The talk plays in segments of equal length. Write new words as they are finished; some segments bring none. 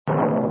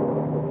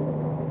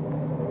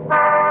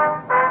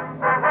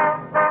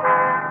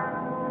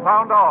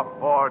Sound off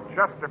for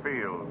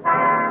Chesterfield.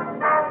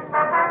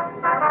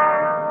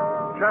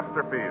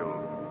 Chesterfield,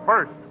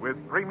 first with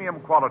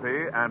premium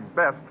quality and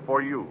best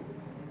for you.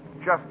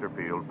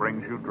 Chesterfield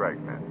brings you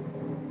Dragnet.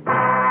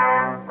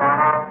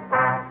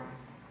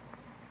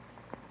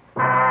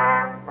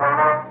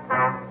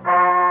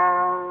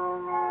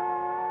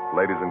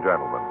 Ladies and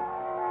gentlemen,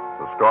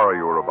 the story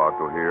you are about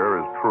to hear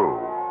is true.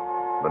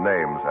 The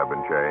names have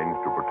been changed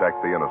to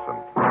protect the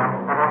innocent.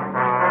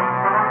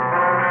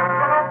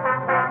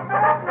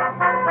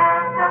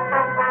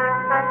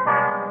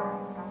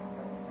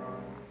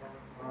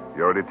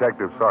 You're a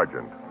detective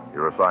sergeant.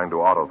 You're assigned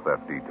to auto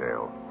theft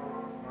detail.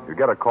 You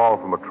get a call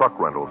from a truck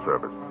rental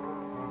service.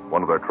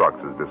 One of their trucks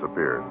has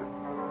disappeared.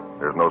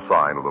 There's no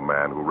sign of the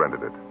man who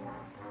rented it.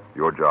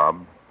 Your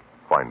job,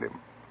 find him.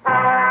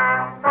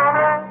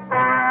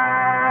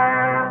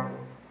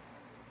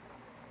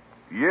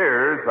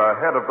 Years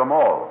ahead of them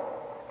all.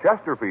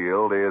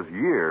 Chesterfield is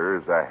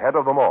years ahead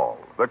of them all.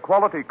 The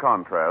quality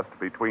contrast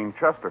between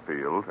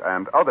Chesterfield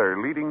and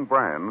other leading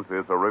brands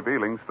is a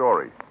revealing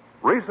story.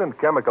 Recent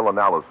chemical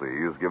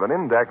analyses give an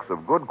index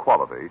of good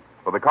quality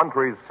for the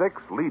country's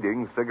 6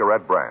 leading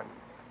cigarette brands.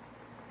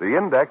 The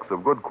index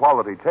of good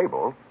quality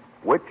table,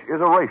 which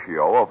is a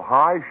ratio of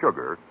high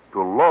sugar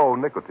to low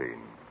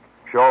nicotine,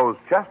 shows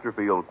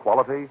Chesterfield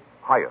quality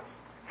highest.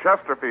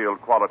 Chesterfield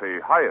quality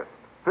highest.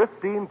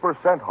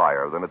 15%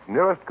 higher than its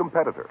nearest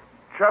competitor.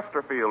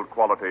 Chesterfield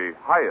quality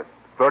highest.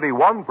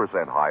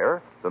 31%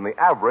 higher than the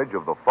average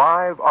of the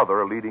 5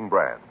 other leading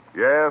brands.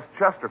 Yes,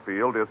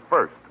 Chesterfield is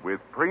first with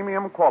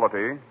premium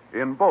quality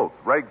in both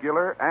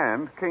regular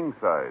and king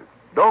size.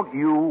 Don't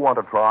you want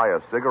to try a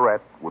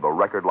cigarette with a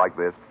record like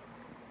this?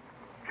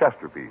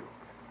 Chesterfield.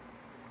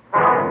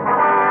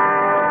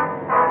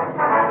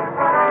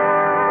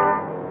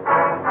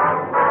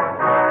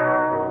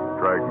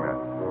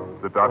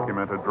 Dragnet, the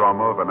documented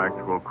drama of an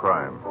actual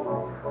crime.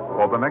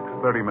 For the next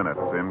 30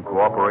 minutes, in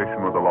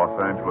cooperation with the Los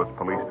Angeles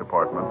Police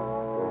Department,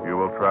 you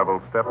will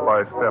travel step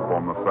by step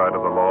on the side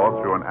of the law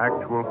through an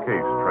actual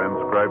case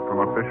transcribed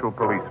from official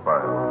police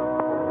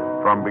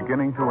files. From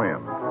beginning to end,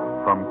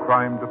 from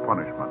crime to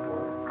punishment,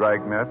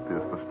 Dragnet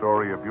is the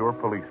story of your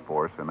police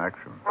force in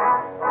action.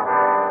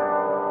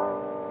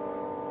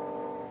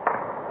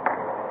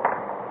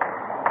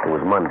 It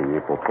was Monday,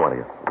 April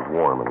 20th. It was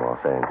warm in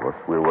Los Angeles.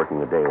 We were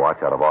working the day watch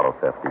out of auto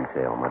theft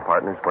detail. My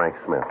partner's Frank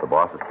Smith. The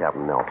boss is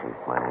Captain Nelson.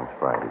 My name's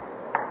Friday.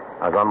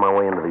 I was on my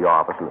way into the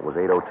office, and it was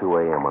 8:02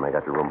 a.m. when I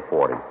got to room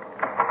 40.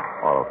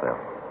 Auto theft.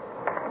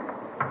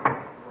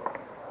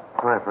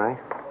 Hi, Frank.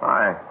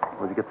 Hi.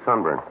 Where'd you get the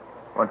sunburn?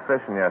 Went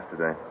fishing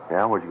yesterday.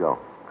 Yeah, where'd you go?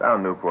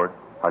 Down Newport.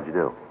 How'd you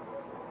do?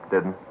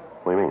 Didn't.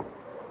 What do you mean?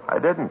 I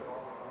didn't.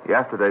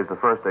 Yesterday's the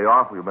first day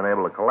off we've been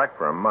able to collect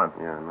for a month.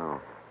 Yeah, I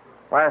know.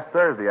 Last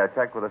Thursday, I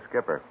checked with the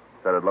skipper.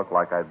 Said it looked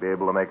like I'd be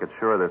able to make it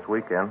sure this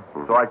weekend.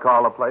 So I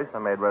called the place. I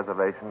made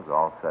reservations.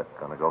 All set.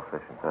 Gonna go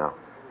fishing. Yeah.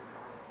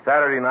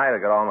 Saturday night, I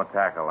got all my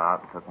tackle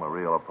out and took my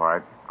reel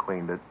apart,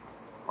 cleaned it,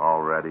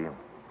 all ready.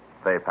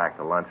 Faye packed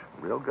a lunch.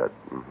 Real good.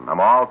 Mm-hmm.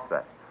 I'm all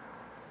set.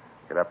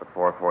 Get up at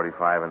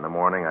 4:45 in the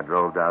morning. I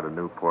drove down to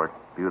Newport.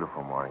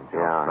 Beautiful morning, Joe.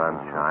 Yeah,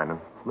 Sun shining.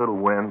 Little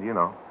wind, you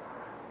know.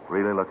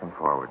 Really looking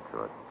forward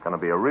to it. It's going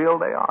to be a real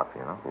day off,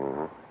 you know.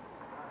 Mm-hmm.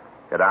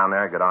 Get down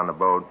there, get on the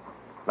boat.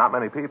 Not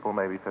many people,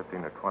 maybe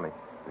 15 or 20.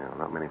 Yeah,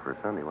 not many for a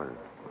Sunday, was it?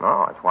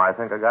 No, that's why I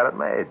think I got it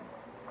made.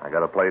 I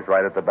got a place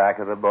right at the back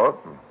of the boat,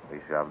 and we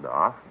shoved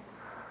off.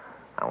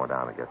 I went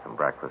down to get some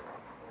breakfast.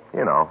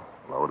 You know,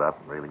 load up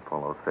and really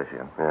pull those fish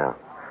in. Yeah.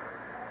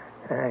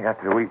 I got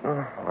through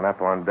eating, went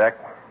up on deck.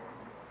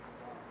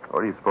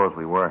 Where do you suppose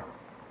we were?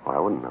 Well, I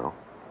wouldn't know.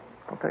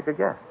 I'll take a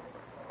guess.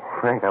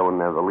 Frank, I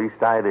wouldn't have the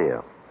least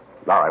idea.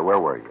 All right, where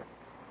were you?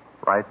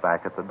 Right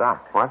back at the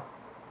dock. What?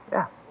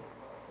 Yeah,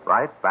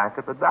 right back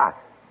at the dock.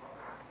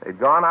 They'd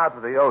gone out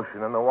to the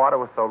ocean, and the water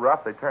was so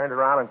rough they turned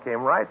around and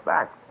came right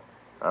back.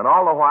 And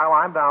all the while,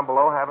 I'm down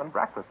below having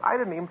breakfast. I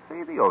didn't even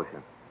see the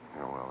ocean.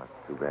 Oh, well, that's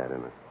too bad,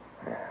 isn't it?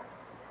 Yeah.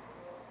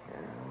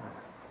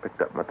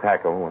 Picked up my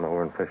tackle, went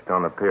over and fished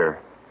on the pier.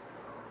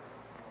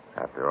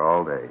 Sat there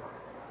all day.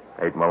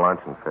 Ate my lunch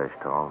and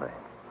fished all day.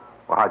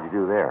 Well, how'd you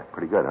do there?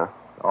 Pretty good, huh?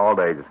 All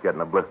day just getting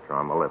a blister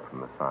on my lip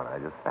from the sun. I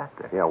just sat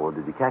there. Yeah, well,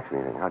 did you catch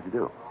anything? How'd you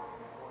do?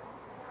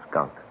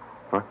 Skunk.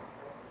 What?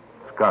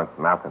 Skunk,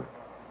 nothing.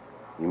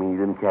 You mean you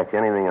didn't catch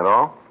anything at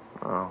all?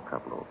 Oh, a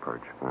couple of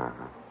perch.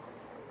 Uh-huh.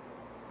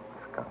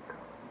 Skunk.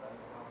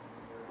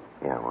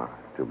 Yeah, well,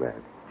 it's too bad.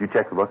 Did you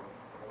check the book?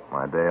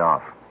 My day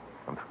off.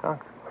 I'm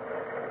skunked.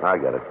 I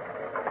got it.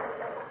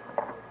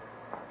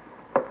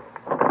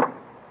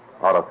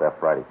 Auto theft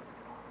Friday.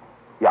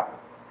 Yeah.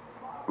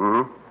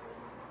 Mm-hmm.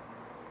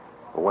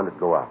 Well, when did it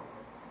go out?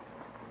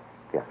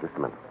 Yeah, just a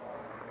minute.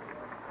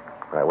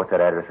 All right, what's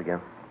that address again?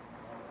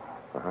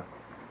 Uh-huh.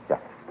 Yeah.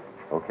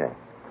 Okay.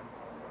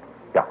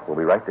 Yeah, we'll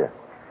be right there.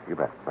 You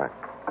bet. Right.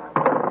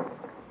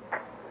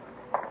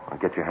 I'll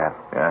get your hat.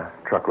 Yeah?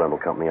 Truck rental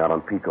company out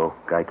on Pico.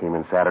 Guy came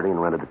in Saturday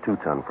and rented a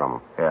 2-ton from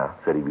him. Yeah.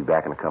 Said he'd be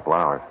back in a couple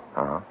hours.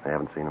 Uh-huh. I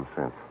haven't seen him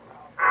since.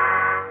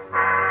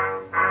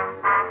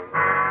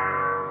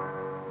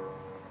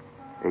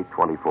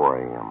 8:24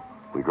 a.m.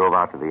 We drove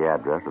out to the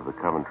address of the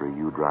Coventry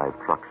U Drive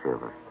Truck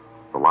Service.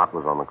 The lot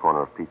was on the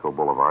corner of Pico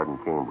Boulevard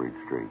and Cambridge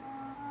Street.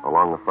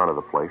 Along the front of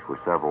the place were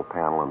several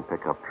panel and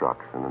pickup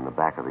trucks, and in the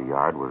back of the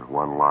yard was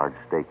one large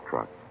stake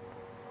truck.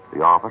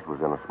 The office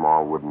was in a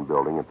small wooden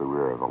building at the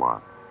rear of the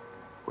lot.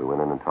 We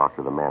went in and talked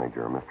to the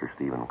manager, Mr.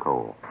 Stephen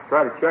Cole.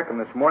 Tried to check him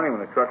this morning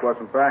when the truck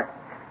wasn't back.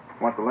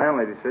 Once the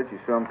landlady said she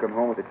saw him come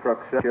home with the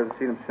truck set. She hasn't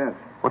seen him since.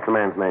 What's the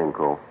man's name,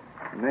 Cole?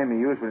 The name he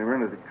used when he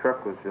rented the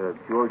truck was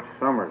George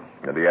Summers.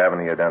 Did he have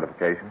any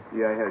identification?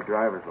 Yeah, he had a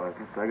driver's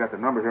license. I got the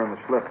number here on the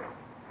slip.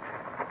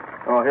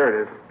 Oh, here it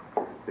is.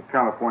 The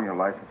California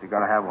license. You got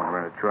to have one to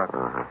rent a truck.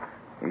 Uh-huh.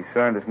 He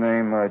signed his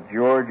name,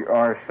 George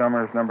R.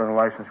 Summers. Number on the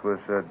license was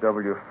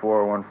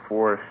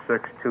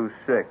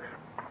W414626.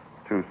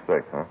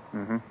 26, huh?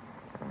 Mm-hmm.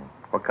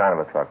 What kind of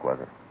a truck was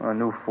it? A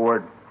new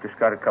Ford. Just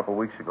got it a couple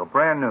weeks ago.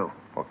 Brand new.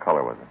 What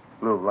color was it?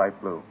 Blue, light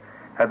blue.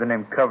 Had the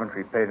name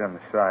Coventry painted on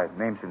the side.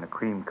 Name's in the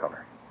cream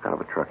color. What kind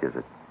of a truck is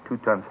it?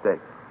 2-ton stake.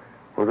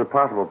 Was it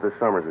possible that this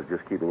Summers is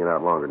just keeping it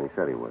out longer than he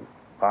said he would?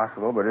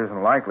 Possible, but it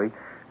isn't likely.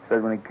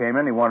 Said when he came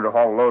in, he wanted to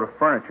haul a load of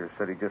furniture.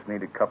 Said he just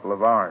needed a couple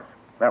of hours.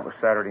 That was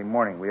Saturday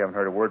morning. We haven't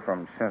heard a word from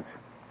him since.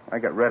 I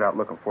got Red out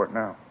looking for it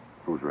now.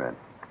 Who's Red?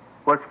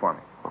 Works for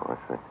me. Oh, I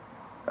see.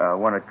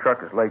 When a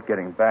truck is late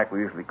getting back, we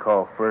usually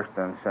call first,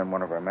 then send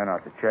one of our men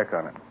out to check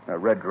on it.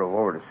 Red drove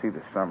over to see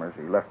the Summers.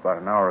 He left about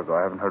an hour ago.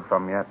 I haven't heard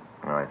from him yet.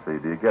 Oh, I see.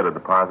 Do you get a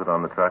deposit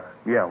on the truck?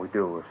 Yeah, we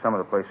do. Some of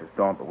the places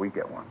don't, but we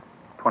get one.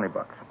 $20.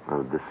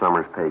 Does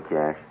Summers pay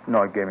cash?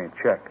 No, he gave me a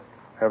check.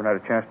 Haven't had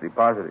a chance to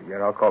deposit it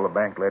yet. I'll call the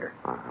bank later.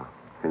 Uh-huh.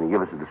 Can you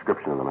give us a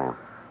description of the man?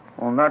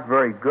 Well, not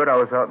very good. I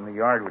was out in the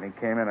yard when he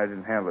came in. I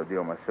didn't handle the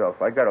deal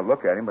myself. I got a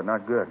look at him, but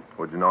not good.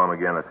 Would you know him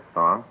again at the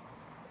song?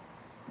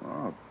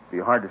 Oh, it'd be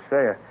hard to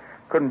say. I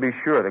couldn't be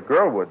sure. The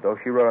girl would, though.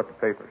 She wrote out the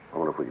papers. I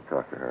wonder if we could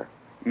talk to her.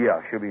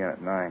 Yeah, she'll be in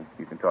at 9.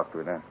 You can talk to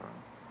her then.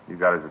 You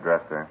got his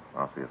address there?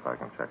 I'll see if I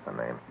can check the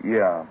name.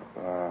 Yeah.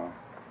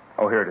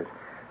 Oh, here it is.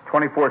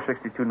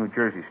 2462 New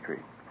Jersey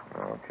Street.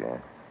 Okay.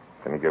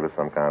 Can you give us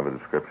some kind of a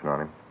description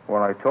on him?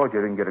 Well, I told you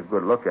I didn't get a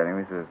good look at him.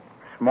 He's a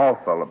small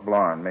fella,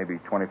 blonde, maybe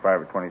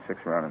 25 or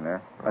 26 around in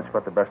there. That's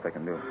about the best I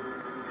can do.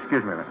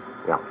 Excuse me a minute.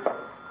 Yeah.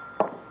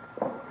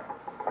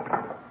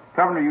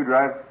 Coventry U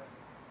Drive.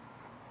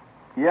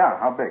 Yeah,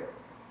 how big?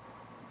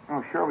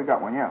 Oh, sure, we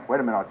got one, yeah. Wait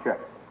a minute, I'll check.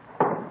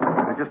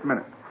 Just a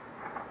minute.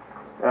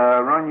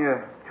 Run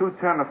you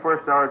 $2.10 the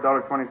first hour,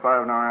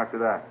 $1.25 an hour after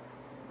that.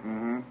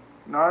 Mm-hmm.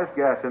 No, there's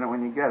gas in it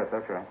when you get it,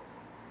 that's right.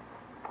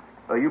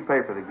 Oh, you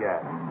pay for the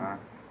gas.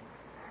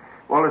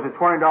 Well, there's a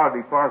 $20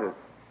 deposit.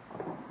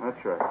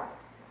 That's right.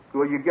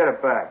 Well, you get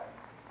it back.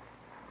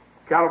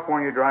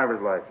 California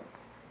driver's license.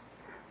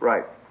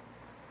 Right.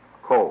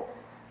 Cole.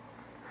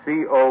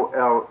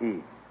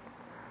 C-O-L-E.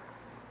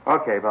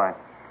 Okay, bye.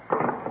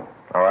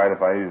 All right,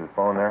 if I use the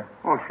phone there?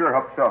 Oh, sure,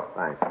 help yourself.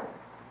 Thanks.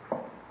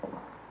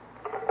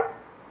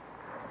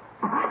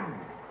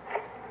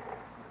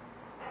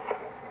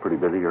 Pretty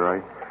busy, you're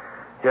right?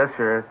 Yes,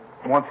 sir.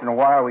 Once in a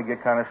while we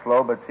get kind of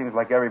slow, but it seems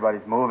like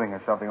everybody's moving or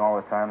something all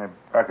the time. They're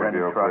Record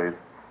renting deal, trucks. please.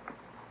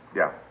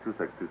 Yeah,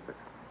 2626.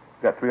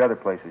 Got 3 other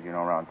places, you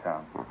know, around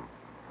town. Mm-hmm.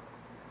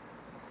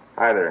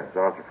 Hi there, it's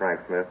Officer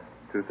Frank Smith,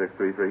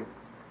 2633.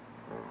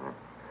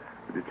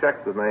 Would you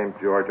check the name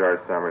George R.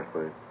 Summers,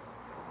 please?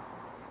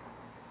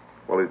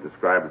 Well, he's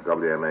described as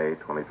WMA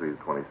 23 to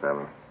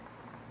 27.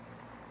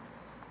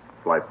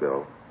 Slight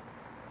build.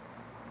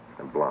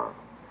 And blonde.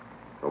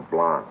 So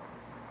blonde.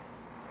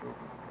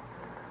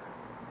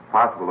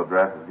 Possible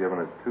address is given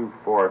as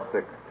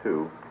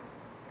 2462.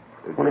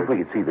 I wonder if we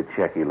could see the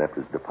check he left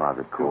his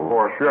deposit, Cole.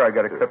 Sure, I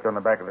got it clipped on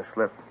the back of the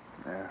slip.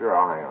 Yeah. Sure,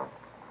 I'll hang on.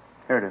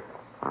 Here it is.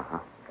 Uh-huh.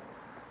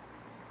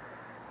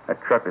 That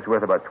truck is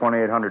worth about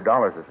 $2,800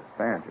 as it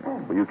stands, you know.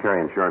 Well, you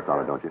carry insurance on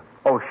it, don't you?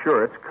 Oh,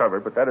 sure, it's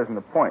covered, but that isn't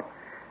the point.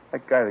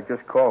 That guy that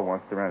just called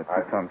wants to rent a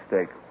 2-ton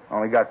stake.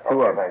 Only got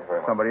 2 of them. thanks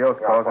very much. Somebody else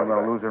calls, I'm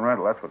going to back. lose the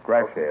rental. That's what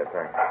gripes me. Okay,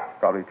 thanks.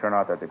 Probably turn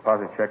out that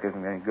deposit check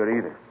isn't any good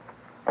either.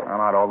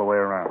 I'm out all the way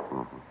around.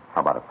 Mm-hmm.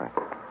 How about it, Frank?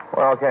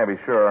 Well, can't be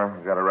sure.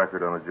 We've got a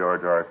record on the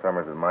George R.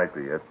 Summers. It might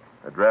be it.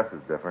 Address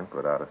is different,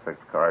 but out of 6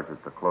 cards,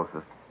 it's the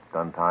closest.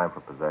 Done time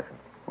for possession.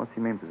 What's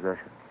he mean,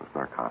 possession? It's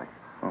narcotics.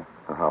 Oh.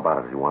 So how about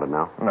it? Does he want it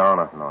now? No,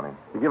 nothing on him.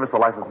 You give us the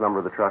license number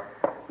of the truck?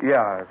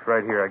 Yeah, it's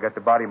right here. I got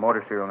the body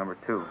motor serial number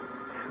 2.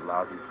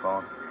 Lousy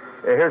phone.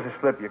 Here's a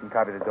slip. You can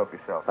copy the dope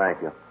yourself.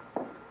 Thank you.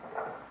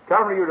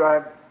 Coventry U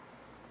Drive.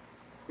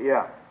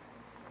 Yeah.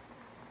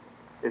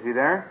 Is he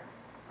there?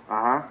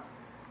 Uh-huh.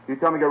 You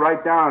tell me to get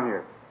right down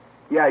here.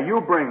 Yeah,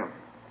 you bring him.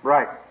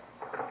 Right.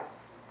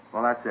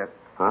 Well, that's it.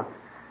 Huh?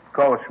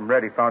 Call was from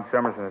Red. He found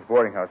Summers in his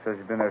boarding house. Says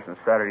he's been there since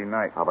Saturday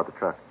night. How about the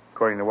truck?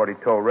 According to what he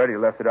told Red, he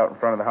left it out in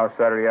front of the house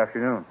Saturday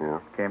afternoon. Yeah.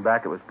 Came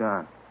back, it was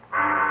gone.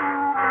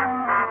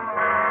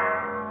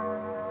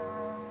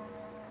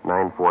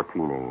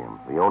 9:14 a.m.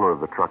 The owner of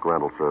the truck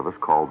rental service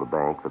called the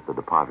bank that the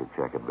deposit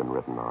check had been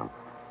written on.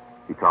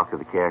 He talked to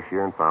the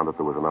cashier and found that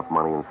there was enough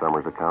money in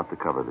Summers' account to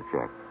cover the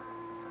check.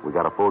 We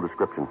got a full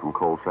description from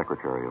Cole's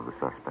secretary of the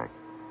suspect.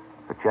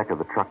 A check of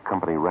the truck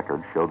company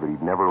records showed that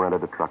he'd never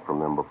rented a truck from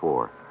them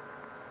before.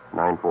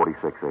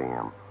 9:46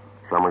 a.m.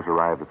 Summers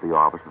arrived at the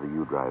office of the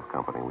U-Drive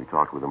company. We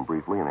talked with him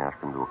briefly and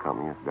asked him to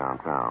accompany us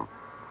downtown.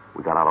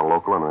 We got out a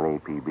local and an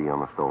APB on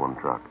the stolen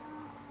truck.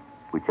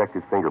 We checked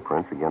his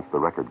fingerprints against the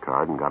record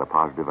card and got a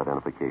positive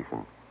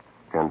identification.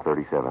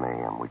 10:37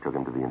 a.m. We took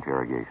him to the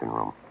interrogation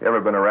room. You ever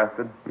been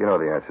arrested? You know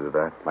the answer to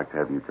that. I'd like to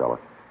have you tell us.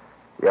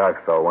 Yeah, I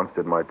fell once,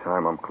 did my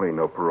time. I'm clean,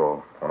 no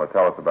parole. Want to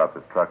tell us about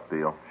this truck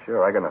deal?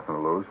 Sure, I got nothing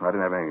to lose. I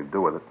didn't have anything to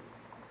do with it.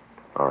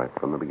 All right,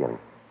 from the beginning.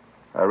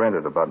 I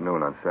rented about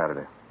noon on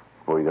Saturday.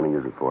 What are you going to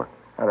use it for?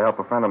 I had to help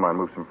a friend of mine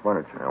move some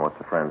furniture. Now, what's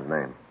the friend's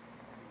name?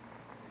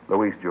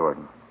 Louise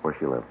Jordan, Where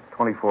she live?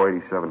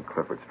 2487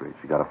 Clifford Street.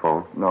 She got a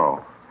phone?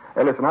 No.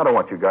 Hey, listen, I don't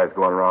want you guys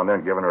going around there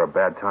and giving her a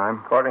bad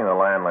time. According to the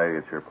landlady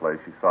at your place,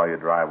 she saw you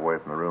drive away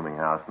from the rooming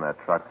house in that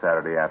truck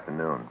Saturday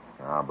afternoon.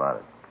 How about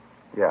it?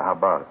 Yeah, how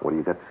about it? What do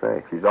you got to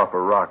say? She's off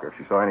her rocker. If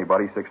she saw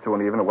anybody 6'2"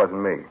 and even, it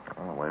wasn't me.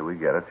 Well, the way we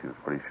get it, she was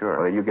pretty sure.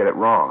 Well, you get it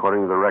wrong.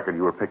 According to the record,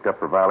 you were picked up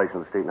for violation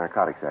of the State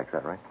Narcotics Act, is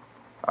that right?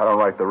 I don't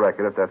write the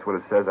record. If that's what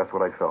it says, that's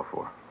what I fell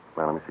for.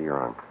 Well, let me see your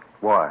arm.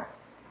 Why?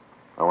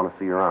 I want to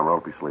see your arm. Roll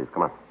up your sleeve.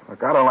 Come on.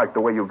 Look, I don't like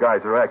the way you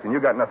guys are acting.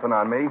 You got nothing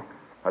on me.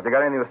 If you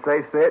got anything to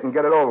say it and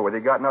get it over with. You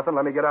got nothing,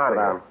 let me get out of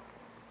here.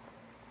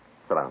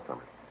 Sit down,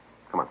 Summers.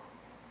 Come on.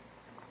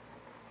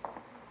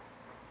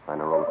 I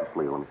know, roll up your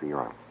sleeve. Let me see your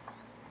arm.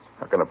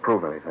 Not going to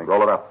prove anything.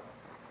 Roll it up.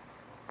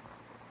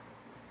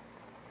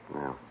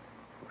 Yeah.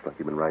 Looks like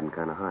you've been riding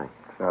kind of high.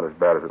 It's not as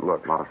bad as it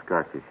looks. A lot of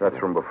scratches. That's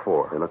from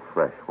before. They look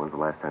fresh. When's the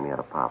last time you had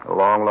a pop? A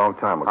long, long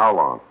time ago. How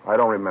long? I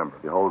don't remember.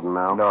 You holding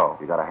now? No.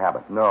 You got a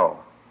habit? No.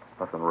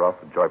 Nothing rough.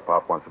 A joy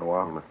pop once in a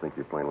while. You must think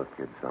you're playing with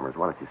kids, Summers.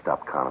 Why don't you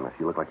stop conning us?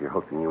 You look like you're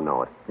hooked and you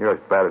know it. You're as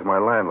bad as my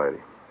landlady.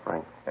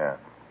 Frank? Yeah.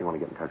 You want to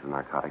get in touch with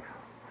narcotics?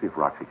 See if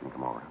Roxy can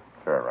come over.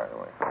 Sure, right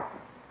away.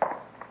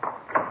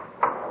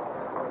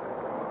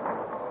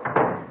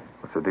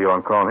 What's the deal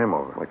on calling him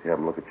over? I'd like to have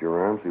him look at your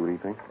arm, see what he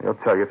thinks. He'll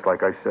tell you it's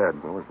like I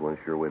said. Well, there's one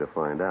sure way to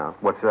find out.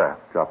 What's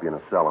that? Drop you in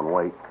a cell and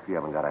wait. If you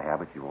haven't got a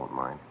habit, you won't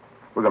mind.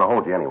 We're going to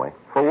hold you anyway.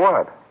 For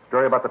what?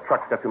 Story about the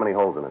truck's got too many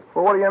holes in it.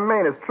 Well, what do you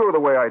mean? It's true the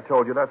way I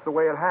told you. That's the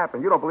way it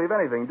happened. You don't believe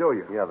anything, do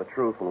you? Yeah, the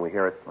truth when we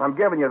hear it. I'm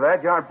giving you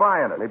that. You aren't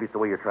buying it. Maybe it's the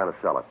way you're trying to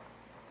sell it.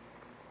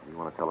 You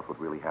want to tell us what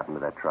really happened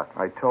to that truck?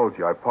 I told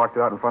you. I parked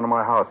it out in front of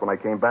my house. When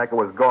I came back, it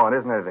was gone.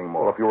 Isn't anything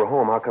more. Well, if you were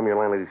home, how come your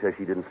landlady says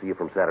she didn't see you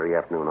from Saturday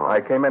afternoon on? I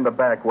came in the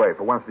back way.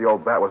 For once, the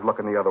old bat was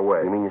looking the other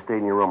way. You mean you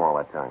stayed in your room all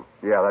that time?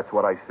 Yeah, that's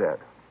what I said.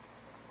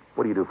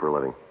 What do you do for a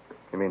living?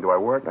 You mean, do I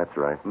work? That's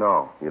right.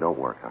 No. You don't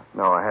work, huh?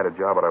 No, I had a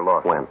job, but I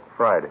lost When? it.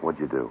 Friday.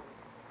 What'd you do?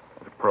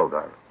 I was a pro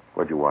diver.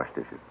 Where'd you wash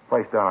dishes?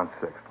 Place down on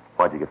 6th.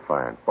 Why'd you get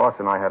fired? Boss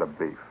and I had a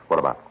beef. What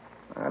about?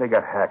 They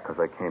got hacked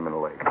because I came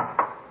in late.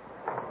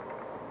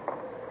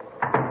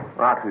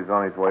 Roxy's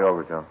on his way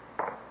over, John.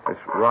 This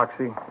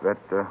Roxy, that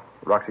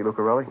Roxy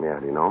Lucarelli? Yeah,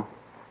 do you know him?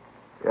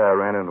 Yeah, I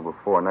ran into him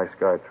before. Nice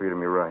guy, treated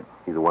me right.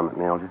 He's the one that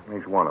nailed you?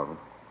 He's one of them.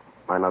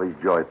 I know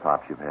these joy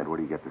pops you've had. Where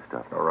do you get this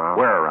stuff? Around.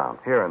 Where around?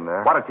 Here and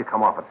there. Why don't you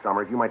come off it,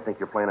 Summers? You might think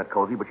you're playing it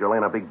cozy, but you're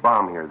laying a big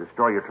bomb here. The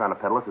story you're trying to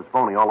peddle us is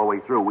phony all the way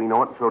through. We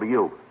know it, and so do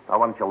you. Now,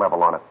 why don't you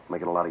level on it?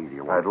 Make it a lot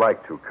easier. I'd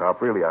like to,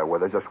 cop. Really, I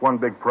would. There's just one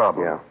big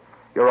problem. Yeah.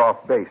 You're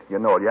off base. You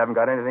know it. You haven't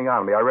got anything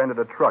on me. I rented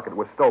a truck. It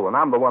was stolen.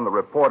 I'm the one that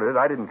reported it.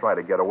 I didn't try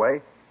to get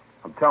away.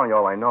 I'm telling you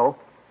all I know.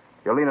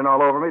 You're leaning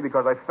all over me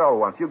because I fell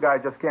once. You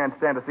guys just can't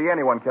stand to see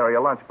anyone carry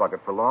a lunch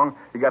bucket for long.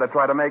 You got to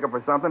try to make it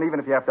for something, even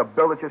if you have to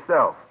build it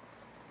yourself.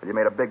 But you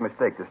made a big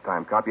mistake this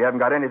time, cop. You haven't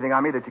got anything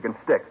on me that you can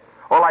stick.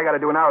 All I got to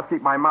do now is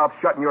keep my mouth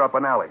shut and you're up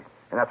an alley.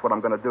 And that's what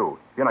I'm going to do.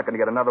 You're not going to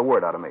get another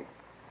word out of me.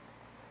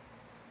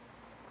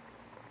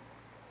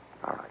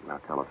 All right, now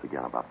tell us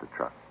again about the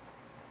truck.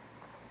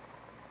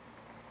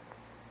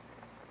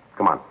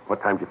 Come on.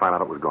 What time did you find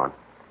out it was gone?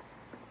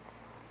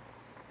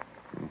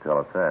 You can tell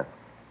us that.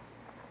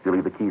 Did you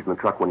leave the keys in the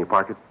truck when you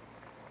parked it?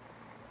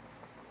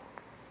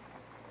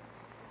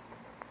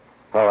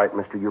 All right,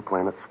 mister, you're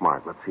playing it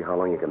smart. Let's see how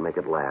long you can make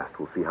it last.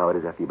 We'll see how it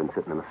is after you've been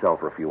sitting in the cell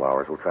for a few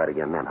hours. We'll try it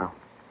again then, huh?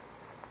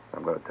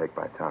 I'm going to take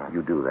my time.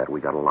 You do that.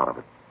 We got a lot of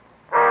it.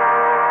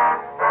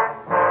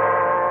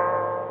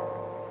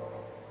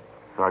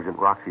 Sergeant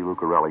Roxy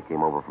Lucarelli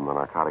came over from the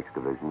narcotics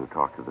division to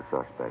talk to the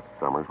suspect.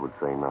 Summers would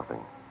say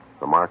nothing.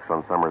 The marks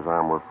on Summers'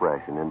 arm were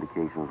fresh, and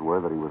indications were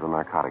that he was a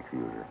narcotics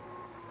user.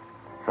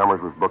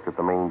 Summers was booked at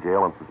the main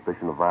jail on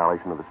suspicion of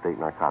violation of the State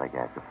Narcotic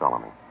Act, a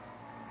felony.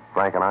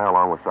 Frank and I,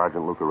 along with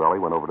Sergeant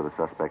Lucarelli, went over to the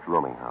suspect's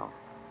rooming house.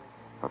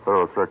 A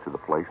thorough search of the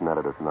place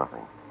netted us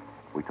nothing.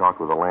 We talked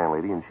with the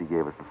landlady, and she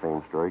gave us the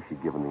same story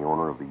she'd given the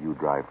owner of the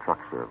U-Drive truck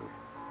service.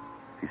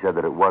 She said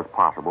that it was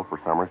possible for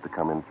Summers to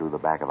come in through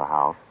the back of the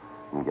house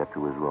and get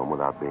to his room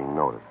without being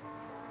noticed.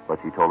 But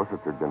she told us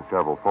that there'd been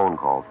several phone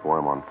calls for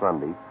him on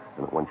Sunday,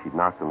 and that when she'd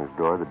knocked on his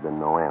door, there'd been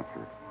no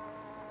answer.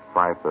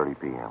 5:30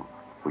 p.m.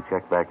 We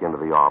checked back into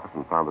the office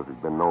and found that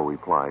there'd been no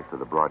replies to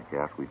the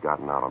broadcast we'd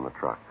gotten out on the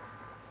truck.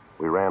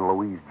 We ran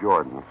Louise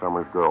Jordan,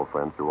 Summers'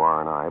 girlfriend, through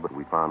R&I, but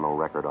we found no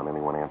record on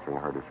anyone answering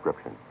her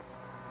description.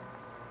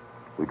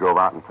 We drove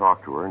out and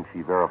talked to her, and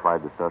she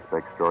verified the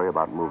suspect's story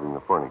about moving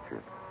the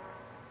furniture.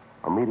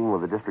 A meeting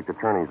with the district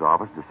attorney's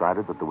office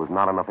decided that there was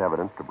not enough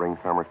evidence to bring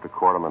Summers to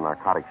court on the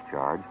narcotics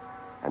charge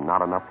and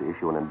not enough to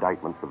issue an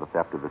indictment for the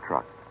theft of the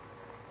truck.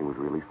 He was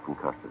released from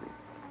custody.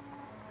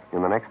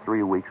 In the next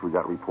 3 weeks, we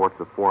got reports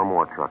of 4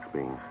 more trucks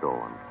being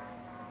stolen.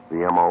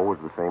 The M.O. was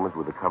the same as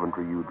with the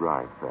Coventry U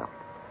Drive theft.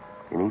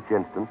 In each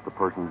instance, the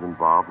persons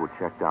involved were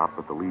checked out,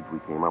 but the leads we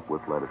came up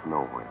with led us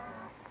nowhere.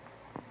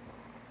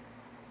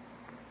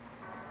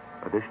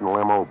 Additional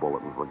M.O.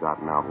 bulletins were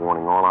gotten out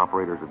warning all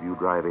operators of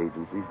U-Drive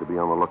agencies to be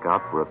on the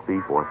lookout for a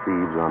thief or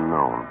thieves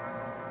unknown.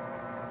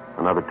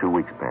 Another 2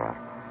 weeks passed.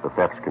 The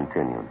thefts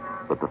continued,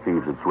 but the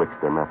thieves had switched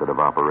their method of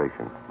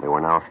operation. They were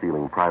now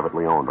stealing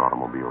privately owned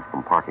automobiles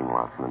from parking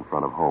lots and in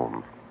front of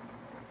homes.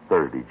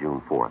 Thursday,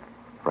 June 4th,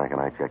 Frank and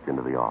I checked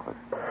into the office.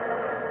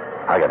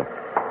 I got it.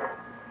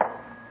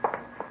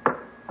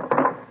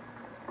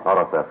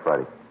 Auto theft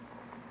Friday.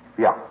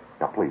 Yeah,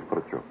 please, put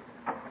it through.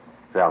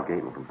 It's Al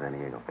Gaten from San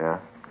Diego. Yeah?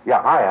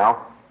 Yeah, hi, Al.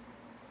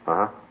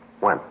 Uh-huh.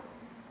 When?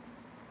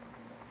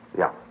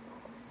 Yeah.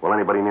 Will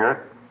anybody near it?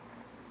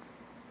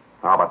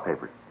 How about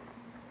papers?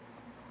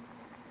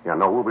 Yeah,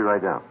 no, we'll be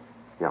right down.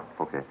 Yeah,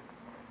 okay.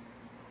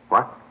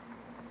 What?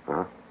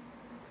 Uh-huh.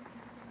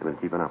 They've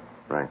been keeping up.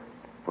 Right.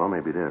 Well,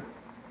 maybe it is.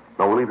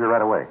 No, we'll leave here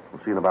right away.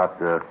 We'll see you in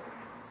about,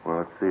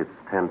 let's see, it's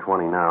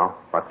 10:20 now.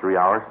 About 3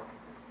 hours?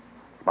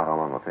 About how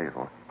long it'll take us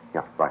for.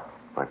 Yeah, right.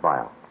 Right, bye,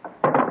 Al.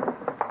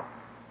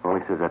 Well,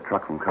 he says that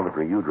truck from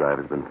Coventry U Drive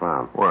has been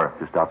found. Where?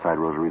 Just outside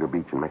Rosarito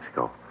Beach in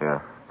Mexico.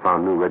 Yeah.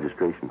 Found new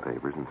registration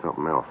papers and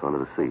something else under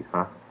the seat.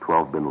 Huh?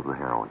 12 bundles of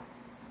heroin.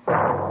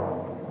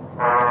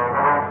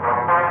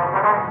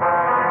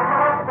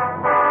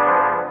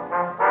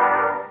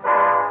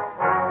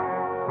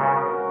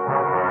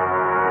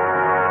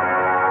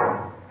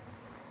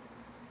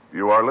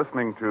 You are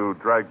listening to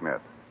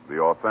Dragnet, the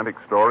authentic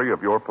story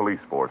of your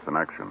police force in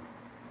action.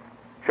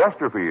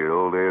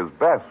 Chesterfield is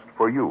best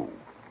for you.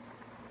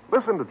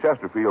 Listen to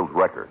Chesterfield's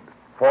record.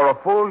 For a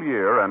full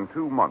year and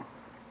 2 months,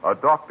 a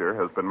doctor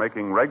has been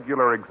making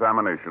regular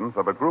examinations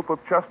of a group of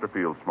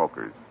Chesterfield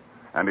smokers,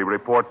 and he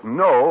reports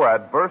no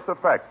adverse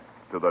effects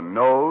to the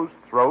nose,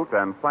 throat,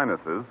 and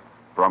sinuses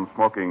from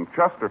smoking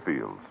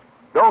Chesterfields.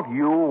 Don't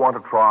you want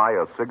to try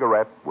a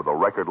cigarette with a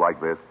record like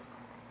this?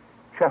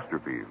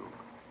 Chesterfield.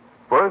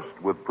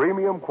 First with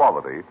premium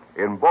quality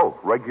in both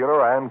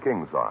regular and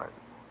king size.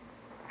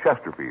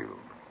 Chesterfield.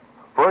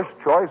 First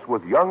choice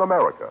with Young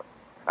America.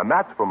 And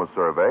that's from a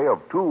survey of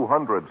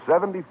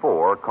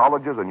 274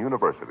 colleges and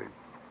universities.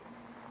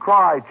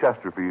 Try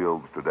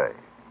Chesterfields today.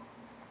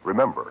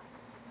 Remember,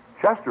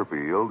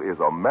 Chesterfield is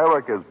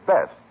America's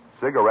best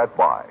cigarette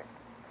buy.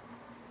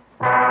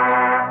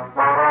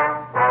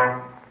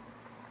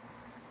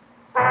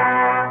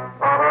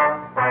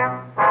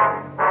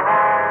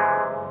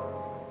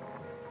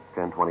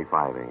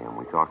 10:25 a.m.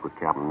 We talked with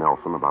Captain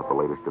Nelson about the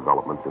latest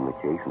developments in the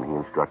case, and he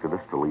instructed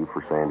us to leave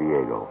for San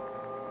Diego.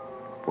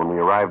 When we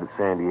arrived at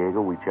San Diego,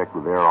 we checked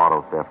with their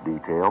auto theft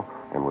detail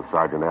and with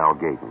Sergeant Al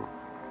Gaten.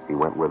 He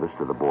went with us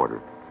to the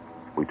border.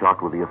 We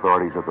talked with the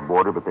authorities at the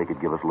border, but they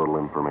could give us little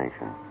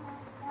information.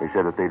 They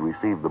said that they'd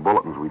received the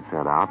bulletins we'd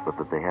sent out,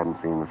 but that they hadn't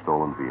seen the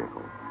stolen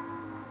vehicle.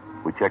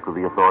 We checked with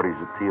the authorities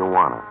at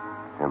Tijuana,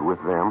 and with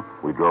them,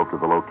 we drove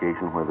to the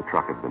location where the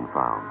truck had been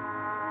found.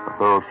 A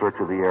thorough search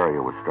of the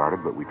area was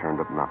started, but we turned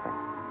up nothing.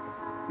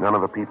 None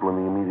of the people in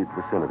the immediate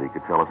vicinity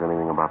could tell us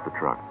anything about the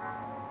truck.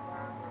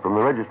 From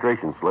the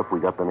registration slip, we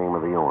got the name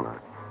of the owner.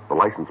 The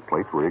license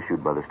plates were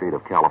issued by the state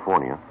of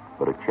California,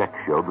 but a check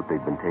showed that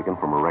they'd been taken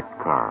from a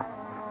wrecked car.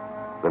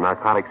 The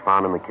narcotics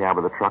found in the cab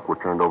of the truck were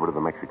turned over to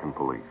the Mexican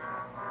police.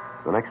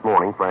 The next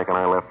morning, Frank and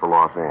I left for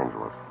Los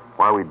Angeles.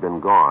 While we'd been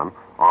gone,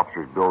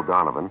 officers Bill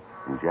Donovan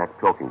and Jack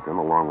Pilkington,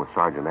 along with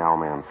Sergeant Al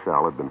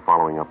Mansell, had been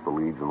following up the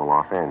leads in the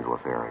Los Angeles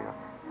area.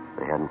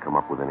 They hadn't come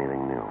up with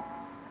anything new.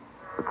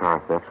 The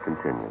car thefts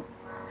continued.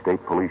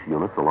 State police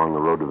units along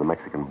the road to the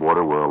Mexican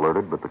border were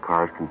alerted, but the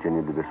cars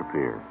continued to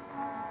disappear.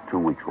 2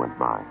 weeks went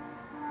by.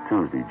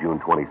 Tuesday, June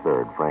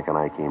 23rd, Frank and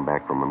I came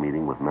back from a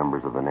meeting with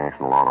members of the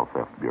National Auto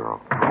Theft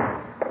Bureau.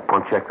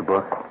 Want to check the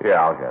book?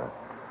 Yeah, I'll get it.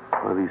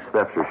 Well, these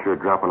thefts are sure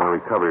dropping our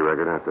recovery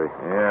record, aren't they?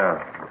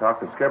 Yeah. I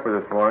talked to Skipper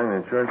this morning.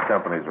 The insurance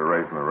companies are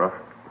raising the roof.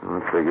 Well,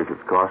 that figures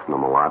it's costing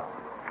them a lot.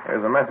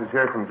 There's a message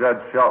here from Judge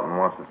Shelton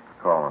wants us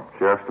to call him.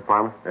 Sheriff's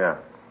Department? Yeah.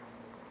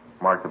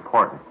 Marked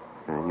important.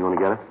 You want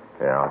to get it?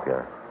 Yeah, I'll get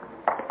it.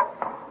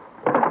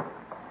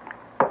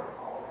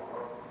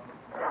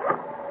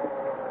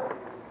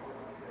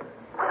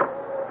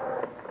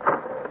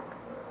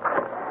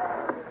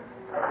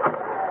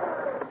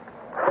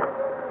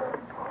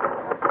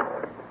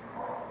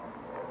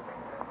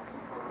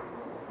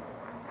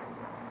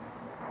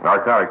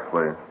 Narcotics,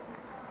 please.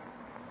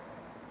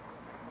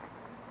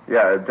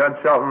 Yeah, Judge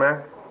Shelton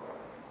there?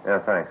 Yeah,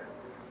 thanks.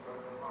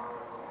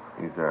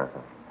 He's there, I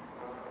think.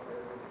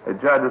 Hey,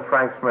 Judge, it's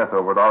Frank Smith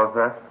over at Auto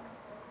Theft?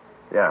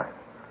 Yeah.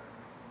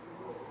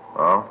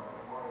 Oh?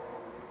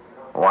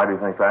 Well, why do you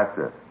think that's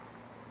it?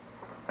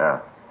 Yeah.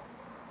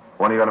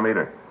 When are you going to meet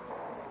her?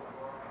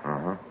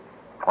 Mm-hmm.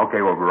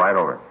 Okay, we'll be right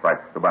over. Right.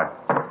 Goodbye.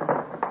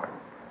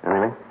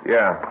 Anything?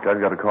 Yeah, Judge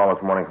got a call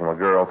this morning from a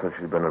girl. Said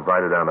she's been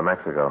invited down to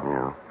Mexico.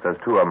 Yeah. Says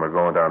 2 of them are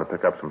going down to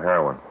pick up some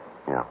heroin.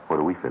 Yeah. Where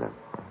do we fit in?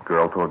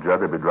 Girl told Judge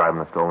they'd be driving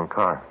the stolen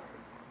car.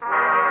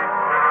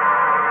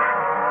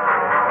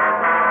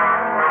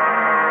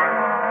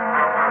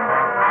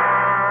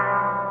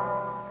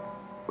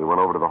 We went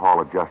over to the Hall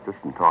of Justice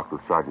and talked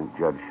with Sergeant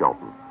Judge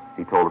Shelton.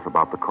 He told us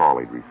about the call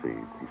he'd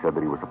received. He said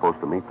that he was supposed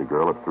to meet the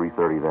girl at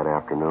 3:30 that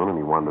afternoon, and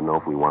he wanted to know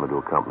if we wanted to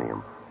accompany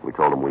him. We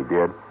told him we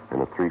did,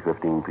 and at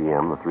 3:15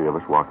 p.m., the 3 of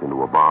us walked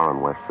into a bar on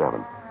West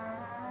 7th.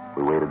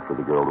 We waited for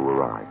the girl to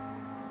arrive.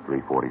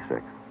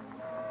 3:46.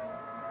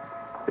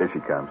 Here she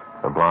comes.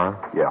 The blonde?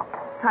 Yeah.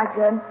 Hi,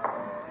 Jed.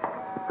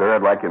 Sir,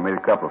 I'd like you to meet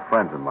a couple of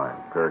friends of mine.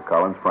 Barry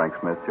Collins, Frank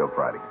Smith, Joe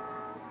Friday.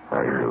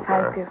 How you do,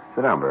 Hi, Barry? Stu.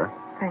 Sit down, Barry.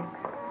 Thanks.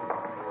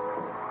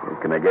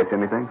 Can I get you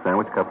anything?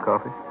 Sandwich, cup of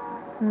coffee?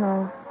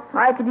 No.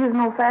 I could use an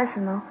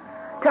old-fashioned, though.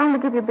 Tell him to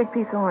give you a big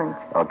piece of orange.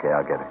 Okay,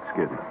 I'll get it.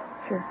 Excuse me.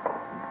 Sure.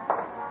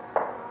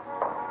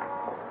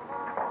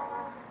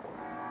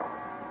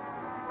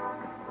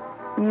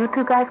 You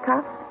two guys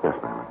cops? Yes,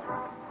 ma'am. That's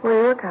right. Where do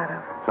you work out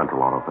of?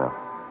 Central Auto Theft.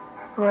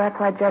 Well, that's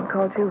why Jed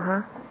called you,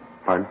 huh?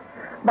 Pardon?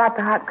 About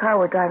the hot car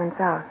we're driving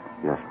south.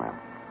 Yes, ma'am.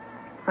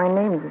 My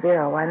name's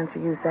Vera. Why don't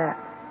you use that?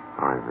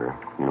 All right, Vera.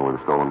 You know where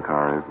the stolen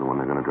car is, the one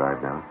they're going to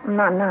drive down?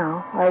 Not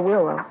now. I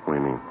will, though. What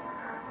do you mean?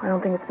 I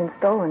don't think it's been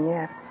stolen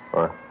yet.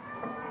 What?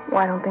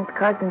 Well, I don't think the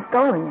car's been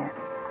stolen yet.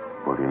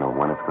 Well, do you know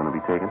when it's going to be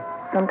taken?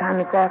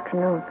 Sometime this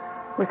afternoon.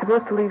 We're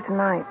supposed to leave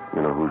tonight.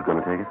 You know who's going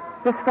to take it?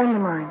 This friend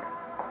of mine.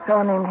 A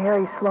fellow named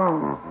Harry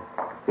Sloan.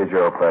 Here's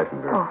your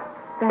old-fashioned, Vera. Oh,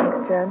 thanks,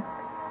 Jed.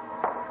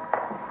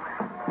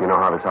 You know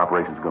how this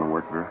operation's going to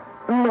work, Vera?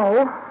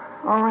 No.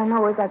 All I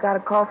know is I got a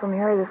call from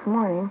Harry this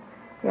morning.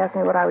 He asked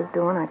me what I was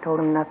doing. I told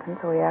him nothing,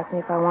 so he asked me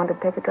if I wanted to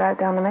take a drive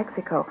down to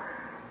Mexico.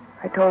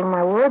 I told him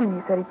I would, and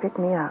he said he'd pick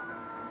me up.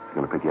 He's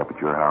going to pick you up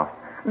at your house?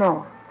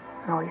 No,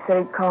 he said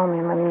he'd call me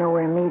and let me know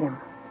where to meet him.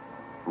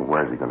 Well,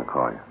 where's he going to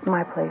call you?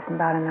 My place in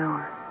about an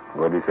hour.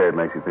 What did he say it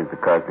makes you think the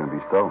car's going to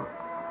be stolen?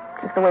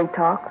 Just the way he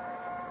talked.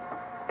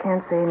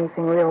 Can't say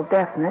anything real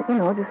definite,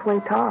 just the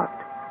way he talked.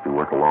 You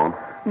work alone?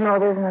 No,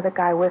 there's another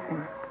guy with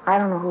him. I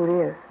don't know who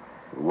it is.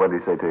 What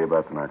did he say to you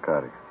about the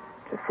narcotics?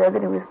 Just said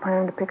that he was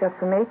planning to pick up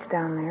some H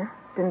down there.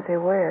 Didn't say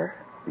where.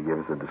 Did he give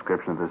us a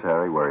description of this,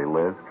 Harry, where he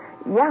lives?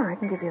 Yeah, I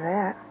can give you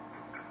that.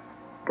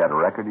 Got a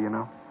record, do you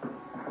know?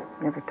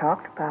 Never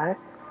talked about it.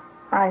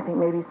 I think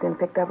maybe he's been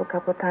picked up a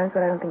couple of times,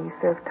 but I don't think he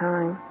served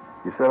time.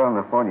 You said on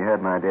the phone you had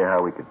an idea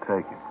how we could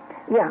take him.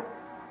 Yeah.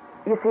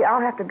 You see, I'll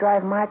have to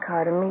drive my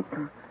car to meet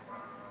them.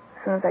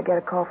 As soon as I get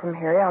a call from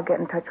Harry, I'll get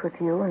in touch with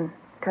you and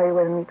tell you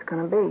where the meet's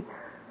going to be.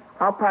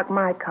 I'll park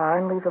my car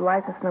and leave the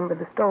license number of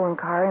the stolen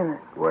car in it.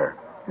 Where?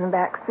 In the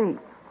back seat.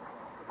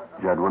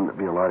 Judd, wouldn't it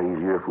be a lot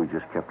easier if we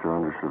just kept her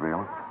under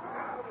surveillance?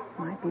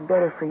 Might be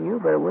better for you,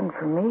 but it wouldn't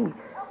for me.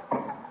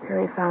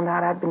 Harry found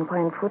out I'd been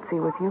playing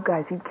footsie with you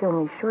guys. He'd kill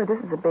me sure. This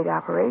is a big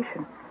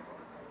operation.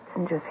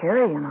 Isn't just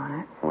Harry in on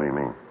it. What do you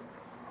mean?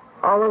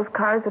 All those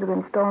cars that have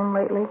been stolen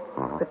lately,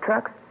 the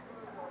trucks,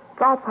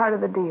 it's all part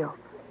of the deal.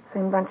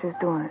 Same bunch is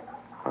doing it.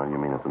 Oh, you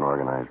mean it's an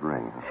organized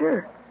ring? Huh?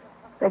 Sure.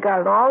 They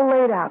got it all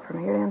laid out from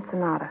here to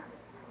Ensenada.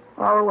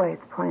 All the way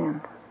it's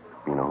planned.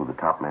 You know who the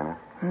top man is?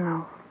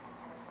 No.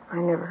 I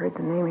never heard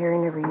the name. Harry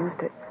never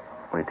used it.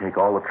 Well, they take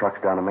all the trucks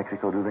down to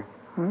Mexico, do they?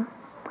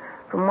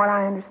 From what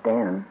I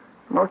understand,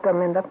 most of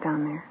them end up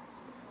down there.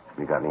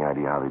 You got any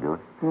idea how they do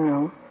it?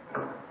 No.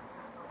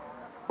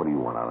 What do you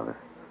want out of this?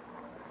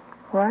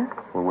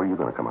 What? Well, where are you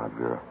going to come out,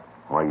 Vera?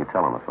 Why are you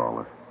telling us all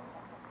this?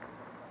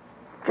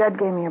 Judd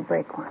gave me a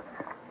break once.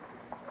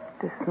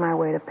 This is my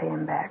way to pay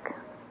him back.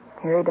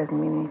 Harry doesn't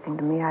mean anything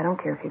to me. I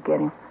don't care if you get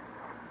him.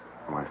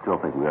 Well, I still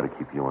think we ought to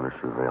keep you under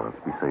surveillance.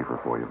 Be safer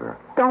for you, Vera.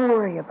 Don't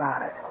worry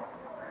about it.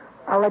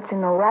 I'll let you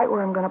know right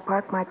where I'm going to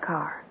park my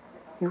car.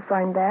 You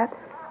find that,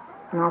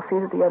 and I'll see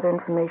that the other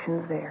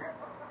information's there.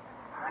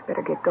 I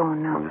better get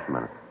going now. Well, just a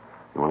minute.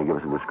 You want to give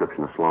us a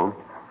description of Sloan?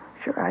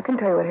 Sure, I can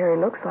tell you what Harry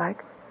looks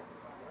like.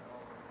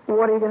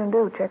 What are you going to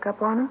do, check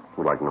up on him?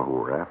 We'd like to know who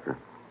we're after.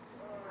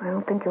 I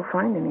don't think you'll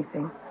find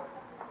anything.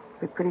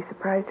 I'll be pretty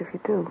surprised if you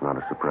do. Not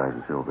as surprised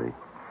as he'll be.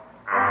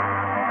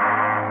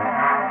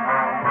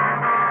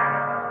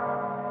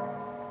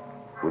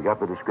 We got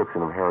the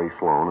description of Harry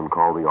Sloan and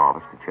called the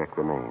office to check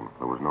the name.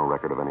 There was no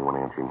record of anyone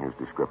answering his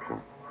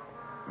description.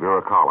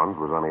 Vera Collins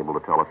was unable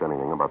to tell us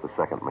anything about the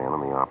second man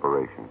in the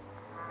operation.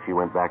 She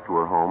went back to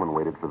her home and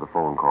waited for the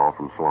phone call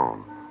from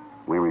Sloan.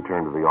 We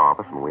returned to the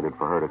office and waited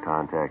for her to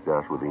contact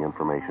us with the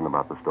information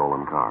about the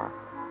stolen car.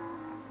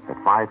 At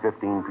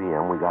 5:15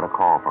 p.m., we got a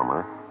call from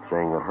her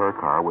saying that her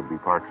car would be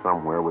parked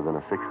somewhere within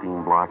a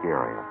 16-block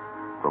area.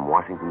 From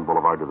Washington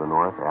Boulevard to the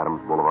north,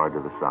 Adams Boulevard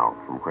to the south,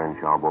 from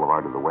Crenshaw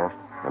Boulevard to the west,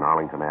 and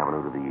Arlington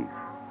Avenue to the east.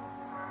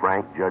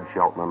 Frank, Judge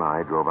Shelton, and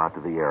I drove out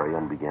to the area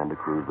and began to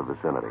cruise the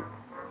vicinity.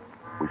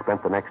 We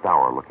spent the next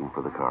hour looking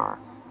for the car.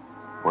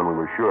 When we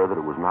were sure that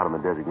it was not in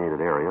the designated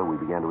area, we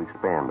began to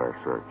expand our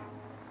search.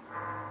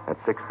 At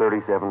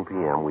 6:37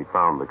 p.m., we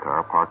found the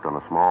car parked on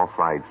a small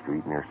side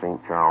street near St.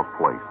 Charles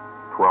Place,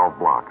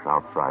 12 blocks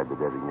outside the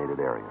designated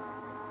area.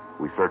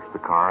 We searched the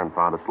car and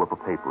found a slip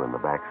of paper in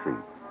the back seat.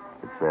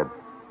 It said,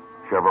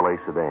 Chevrolet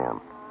sedan,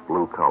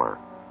 blue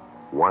color,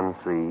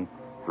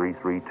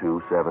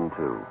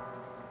 1C33272.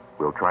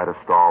 We'll try to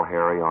stall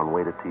Harry on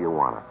way to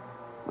Tijuana.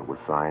 It was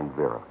signed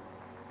Vera.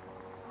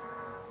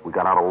 We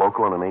got out a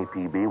local and an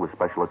APB with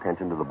special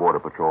attention to the Border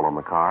Patrol on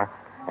the car,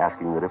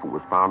 asking that if it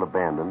was found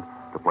abandoned,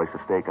 to place a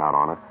stakeout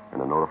on it and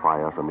to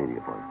notify us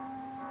immediately.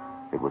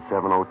 It was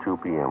 7:02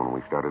 p.m. when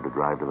we started to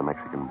drive to the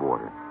Mexican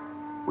border.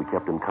 We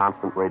kept in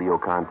constant radio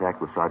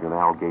contact with Sergeant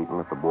Al Gayton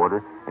at the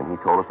border, and he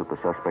told us that the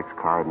suspect's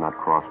car had not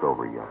crossed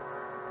over yet.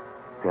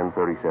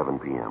 10:37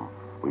 p.m.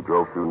 We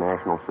drove through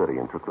National City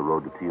and took the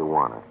road to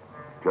Tijuana.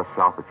 Just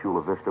south of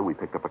Chula Vista, we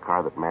picked up a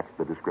car that matched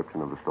the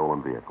description of the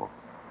stolen vehicle.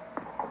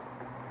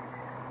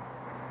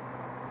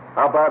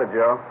 How about it,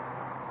 Joe?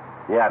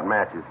 Yeah, it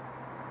matches.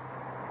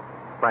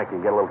 Frank, can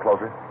you get a little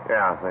closer?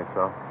 Yeah, I think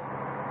so.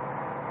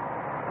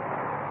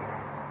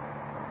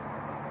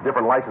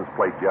 Different license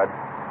plate, Judge.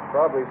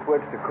 Probably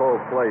switched to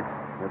cold plate.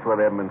 That's why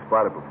they haven't been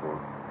spotted before.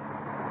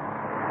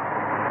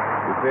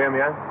 You see him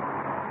yet?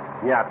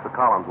 Yeah, it's the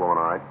Collins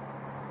woman, all right.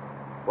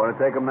 Want to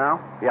take them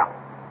now? Yeah,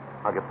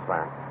 I'll get the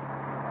siren.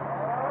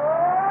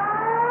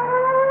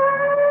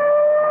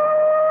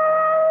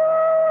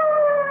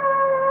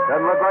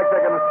 Doesn't look like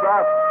they're going to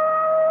stop.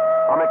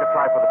 I'll make a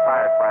try for the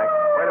tires, Frank.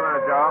 Wait a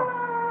minute, Joe.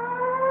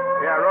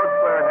 Yeah, road's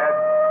clear ahead.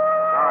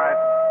 All right.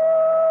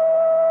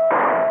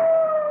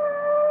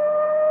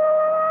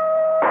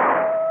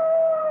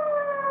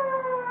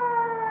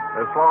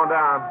 They're slowing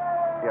down.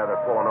 Yeah,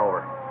 they're pulling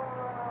over.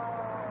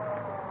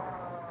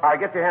 All right,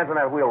 get your hands on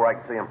that wheel where I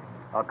can see them.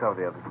 I'll cover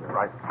the others.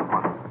 Right. Come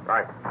on.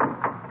 Right.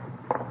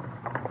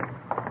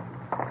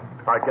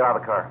 All right, get out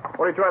of the car.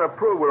 What are you trying to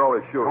prove with all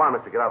this shooting? Come on,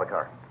 mister, get out of the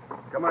car.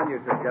 Come on,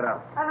 you two, get out.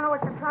 I don't know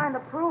what you're trying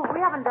to prove.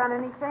 We haven't done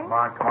anything.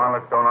 Come on,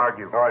 let's don't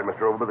argue. All right,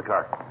 mister, over to the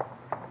car.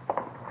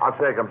 I'll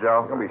shake him,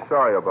 Joe. You're going to be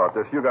sorry about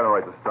this. You got no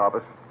right to stop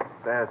us.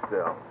 Stand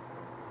still.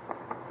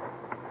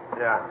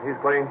 Yeah, he's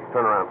clean.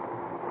 Turn around.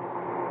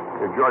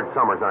 You're George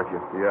Summers, aren't you?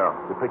 Yeah.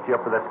 We picked you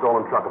up for that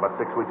stolen truck about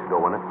 6 weeks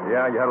ago, wasn't it?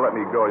 Yeah, you had to let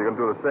me go. You're going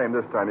to do the same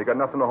this time. You got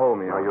nothing to hold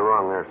me No, on. you're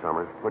wrong there,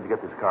 Summers. Where'd you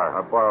get this car? I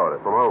borrowed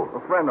it. From who?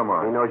 A friend of He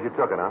mine. knows you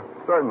took it, huh?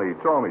 Certainly, he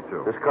told me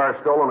to. This car's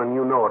stolen, and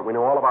you know it. We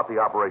know all about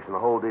the operation, the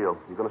whole deal.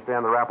 You going to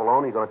stand the rap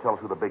alone, or you going to tell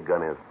us who the big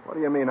gun is? What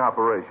do you mean,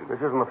 operation? This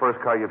isn't the first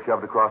car you've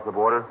shoved across the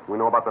border. We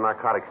know about the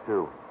narcotics,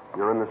 too.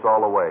 You're in this all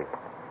the way.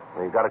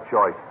 And you've got a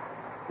choice.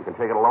 You can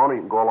take it alone, or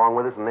you can go along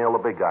with us and nail the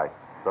big guy.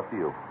 It's up to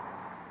you.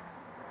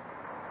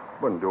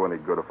 Wouldn't do any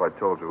good if I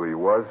told you who he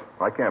was.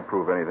 I can't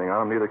prove anything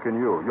on him, neither can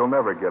you. You'll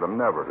never get him,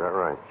 never. Is that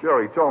right?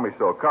 Sure, he told me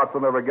so. Cops will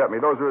never get me.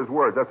 Those are his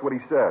words. That's what he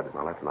said.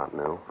 Well, that's not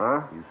new.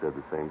 Huh? You said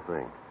the same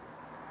thing.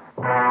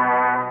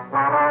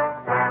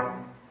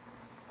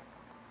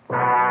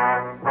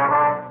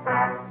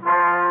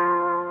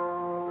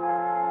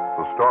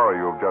 The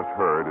story you have just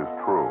heard is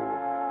true.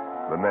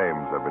 The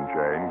names have been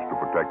changed to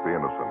protect the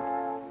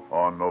innocent.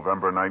 On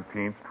November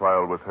 19th,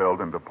 trial was held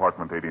in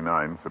Department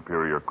 89,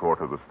 Superior Court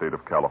of the State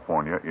of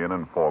California, in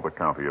and for the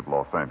County of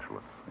Los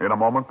Angeles. In a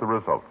moment, the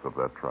results of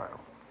that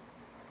trial.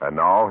 And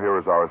now, here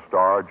is our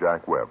star,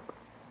 Jack Webb.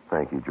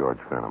 Thank you, George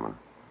Fenneman.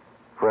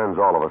 Friends,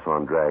 all of us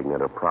on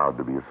Dragnet are proud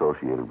to be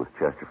associated with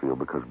Chesterfield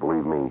because,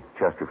 believe me,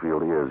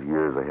 Chesterfield is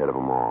years ahead of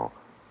them all.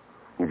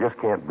 You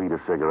just can't beat a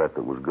cigarette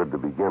that was good to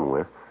begin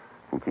with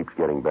and keeps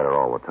getting better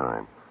all the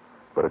time.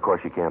 But, of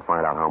course, you can't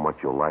find out how much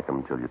you'll like them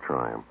until you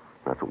try them.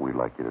 That's what we'd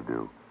like you to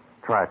do.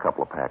 Try a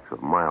couple of packs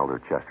of milder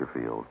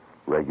Chesterfield,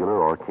 regular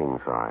or king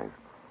size.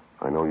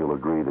 I know you'll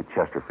agree that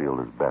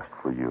Chesterfield is best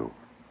for you.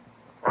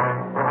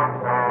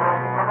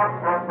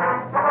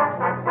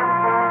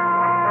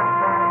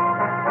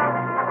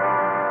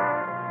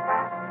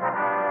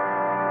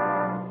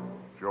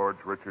 George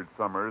Richard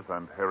Summers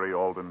and Harry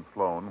Alden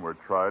Sloan were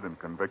tried and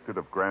convicted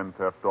of grand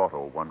theft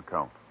auto, 1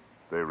 count.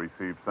 They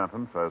received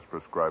sentence as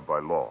prescribed by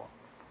law.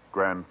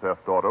 Grand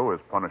theft auto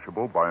is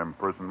punishable by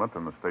imprisonment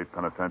in the state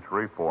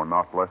penitentiary for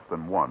not less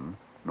than 1,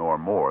 nor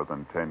more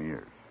than 10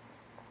 years.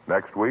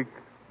 Next week,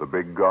 The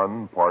Big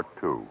Gun, Part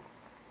 2.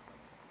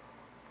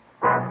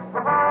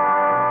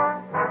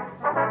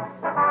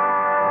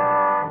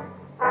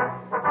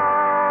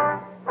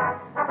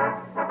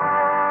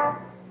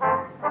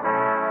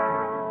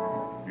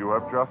 You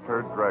have just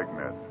heard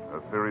Dragnet,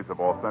 a series of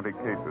authentic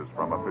cases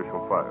from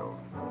official files.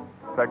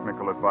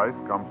 Technical advice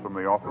comes from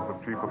the Office of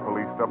Chief of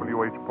Police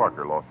W.H.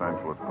 Parker, Los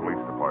Angeles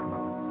Police Department.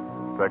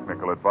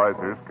 Technical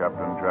advisors,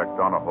 Captain Jack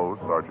Donahoe,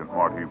 Sergeant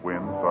Marty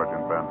Wynn,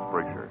 Sergeant Vance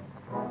Brasher.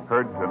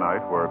 Heard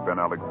tonight were Ben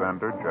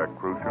Alexander, Jack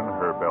Crucian,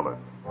 Herb Ellis.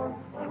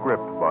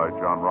 Script by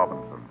John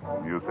Robinson.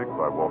 Music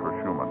by Walter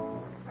Schumann.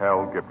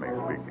 Hal Gibney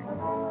speaking.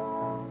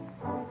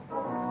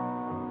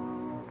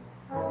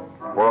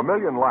 For a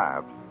million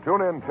laughs,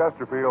 tune in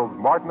Chesterfield's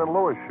Martin and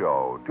Lewis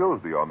show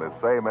Tuesday on this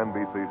same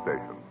NBC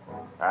station.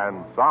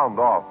 And sound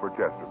off for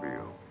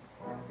Chesterfield.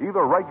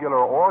 Either regular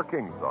or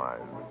king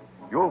size,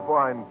 you'll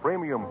find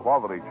premium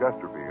quality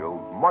Chesterfield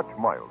much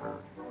milder.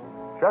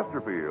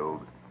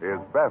 Chesterfield is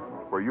best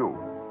for you.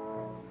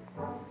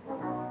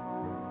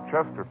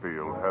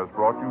 Chesterfield has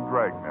brought you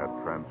Dragnet,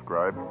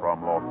 transcribed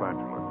from Los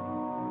Angeles.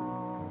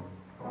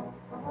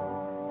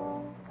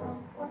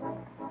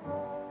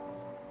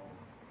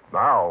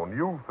 Now,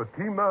 new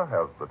Fatima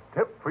has the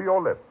tip for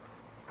your lips.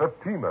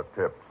 Fatima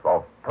tips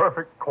of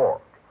perfect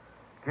cork.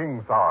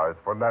 King size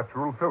for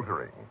natural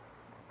filtering.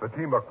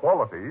 Fatima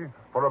quality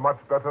for a much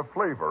better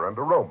flavor and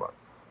aroma.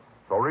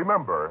 So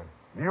remember,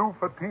 new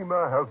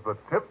Fatima has the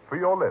tip for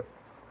your lips.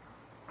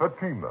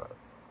 Fatima.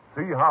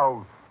 See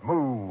how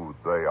smooth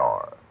they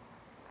are.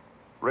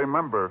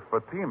 Remember,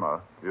 Fatima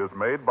is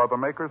made by the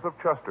makers of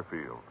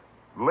Chesterfield,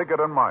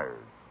 Liggett &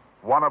 Myers,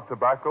 one of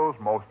tobacco's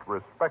most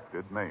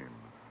respected names.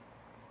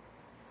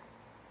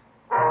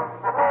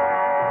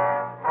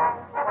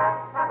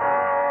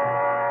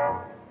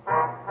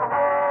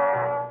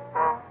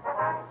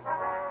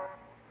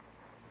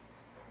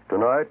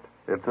 Tonight,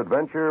 it's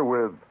Adventure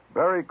with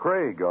Barry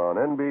Craig on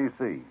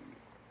NBC.